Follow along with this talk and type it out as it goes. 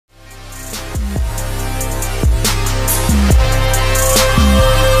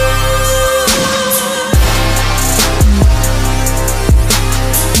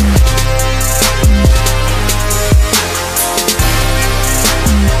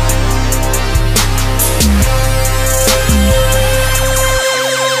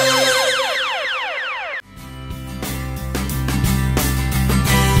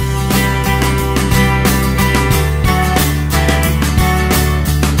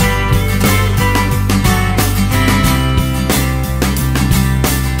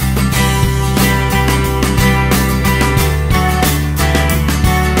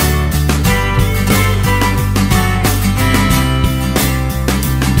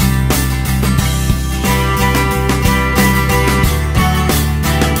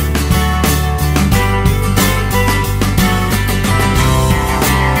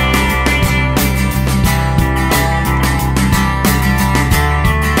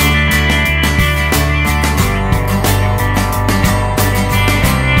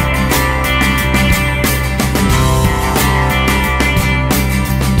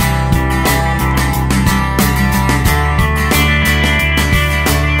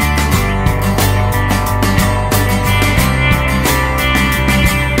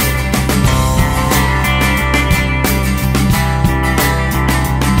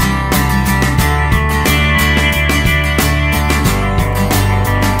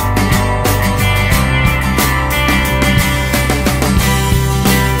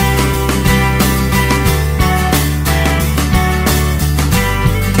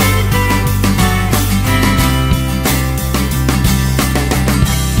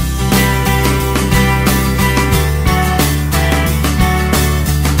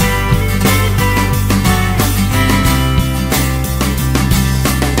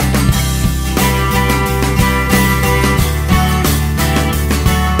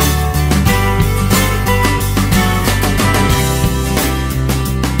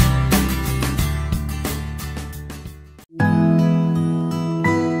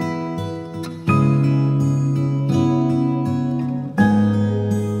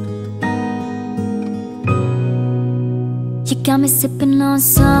You got me sipping on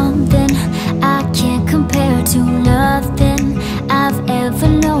something I can't compare to nothing I've ever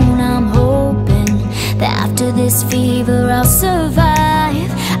known. I'm hoping that after this fever I'll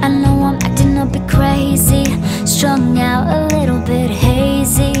survive. I know I'm acting a bit crazy, strung out a little bit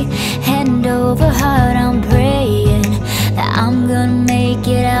hazy. Hand over heart I'm praying that I'm gonna make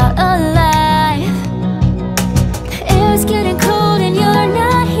it out alive. The air's getting cold and you're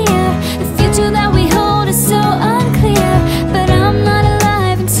not here. The future that we hold is so unclear, but I'm not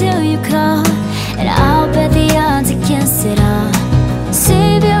alive until you call, and I'll bet the odds against it all.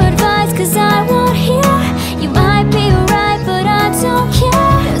 Save your advice cause I won't hear. You might be right but I don't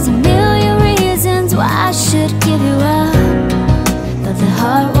care. There's a million reasons why I should give you up, but the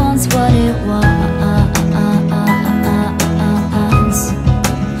heart wants what it wants.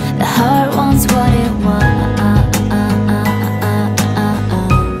 The heart wants what it wants.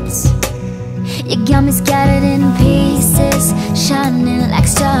 You got me scattered in pieces, shining like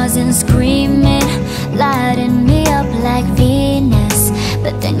stars and screaming, lighting me up like Venus.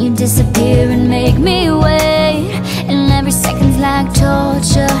 But then you disappear and make me wait, and every second's like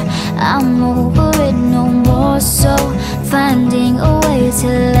torture. I'm over it no more, so finding a way to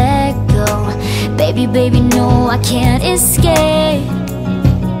let go. Baby, baby, no, I can't escape.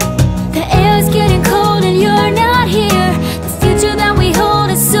 The air's getting cold and you're not here. The future that we hold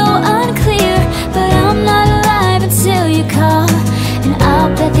is so unclear, but I'm not alive until you call, and I'll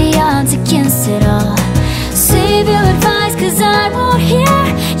bet the odds against it all. Save your advice cause I won't hear.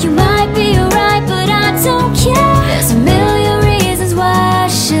 You might be right but I don't care. There's a million reasons why I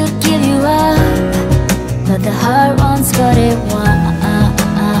should give you up, but the heart wants what it wants.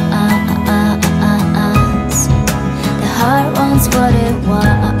 The heart wants what it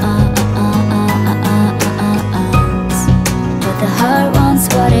wants, but the heart wants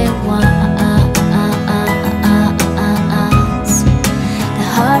what it wants. The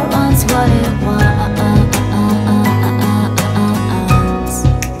heart wants what it wants.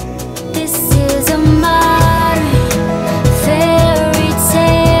 This is a modern fairy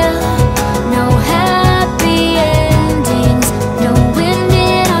tale. No happy endings, no wind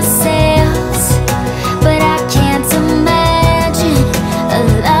in our sails. But I can't imagine a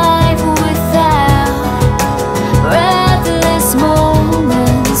life without breathless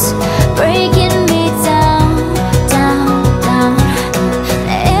moments breaking me down, down, down.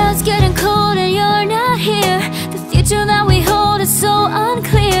 The air's getting cold and you're not here. The future that we hold is so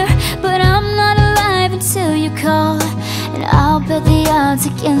unclear, but I'm not alive until you call, and I'll bet the odds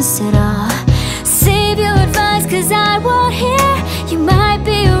against it all. Save your advice cause I won't hear. You might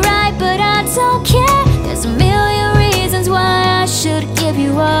be right but I don't care. There's a million reasons why I should give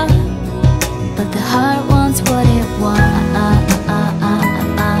you up, but the heart wants what it wants.